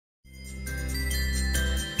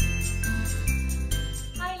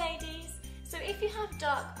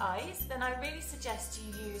dark eyes, then I really suggest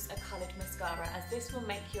you use a coloured mascara, as this will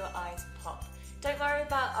make your eyes pop. Don't worry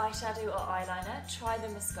about eyeshadow or eyeliner, try the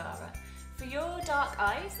mascara. For your dark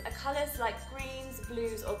eyes, colours like greens,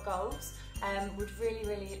 blues or golds would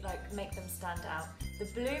really make them stand out. The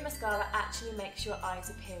blue mascara actually makes your eyes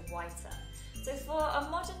appear whiter. So for a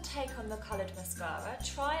modern take on the coloured mascara,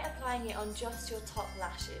 try applying it on just your top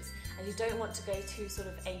lashes, as you don't want to go too sort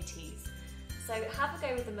of 80s. So have a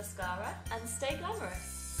go with the mascara and stay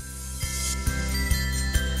glamorous.